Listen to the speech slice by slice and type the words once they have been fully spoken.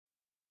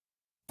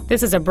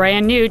This is a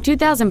brand new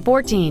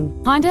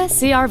 2014 Honda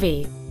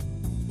CR-V.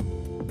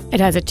 It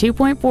has a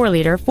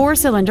 2.4-liter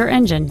four-cylinder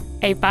engine,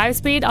 a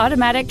 5-speed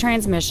automatic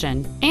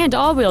transmission, and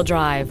all-wheel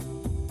drive.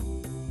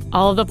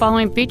 All of the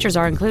following features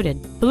are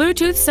included: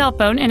 Bluetooth cell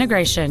phone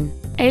integration,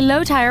 a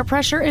low tire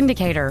pressure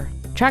indicator,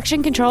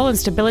 traction control and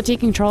stability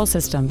control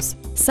systems,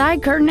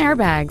 side curtain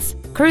airbags,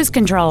 cruise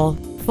control,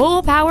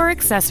 full power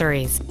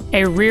accessories,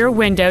 a rear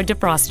window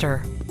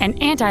defroster, an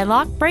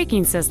anti-lock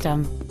braking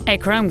system, a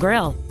chrome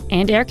grille,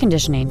 and air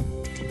conditioning.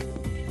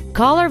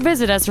 Call or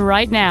visit us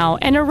right now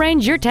and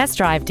arrange your test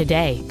drive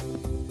today.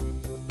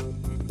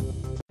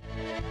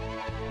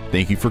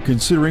 Thank you for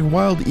considering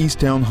Wild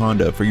Easttown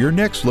Honda for your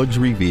next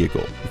luxury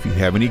vehicle. If you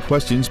have any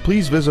questions,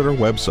 please visit our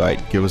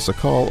website, give us a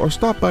call, or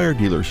stop by our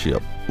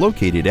dealership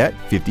located at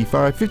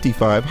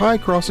 5555 High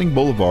Crossing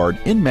Boulevard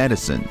in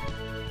Madison.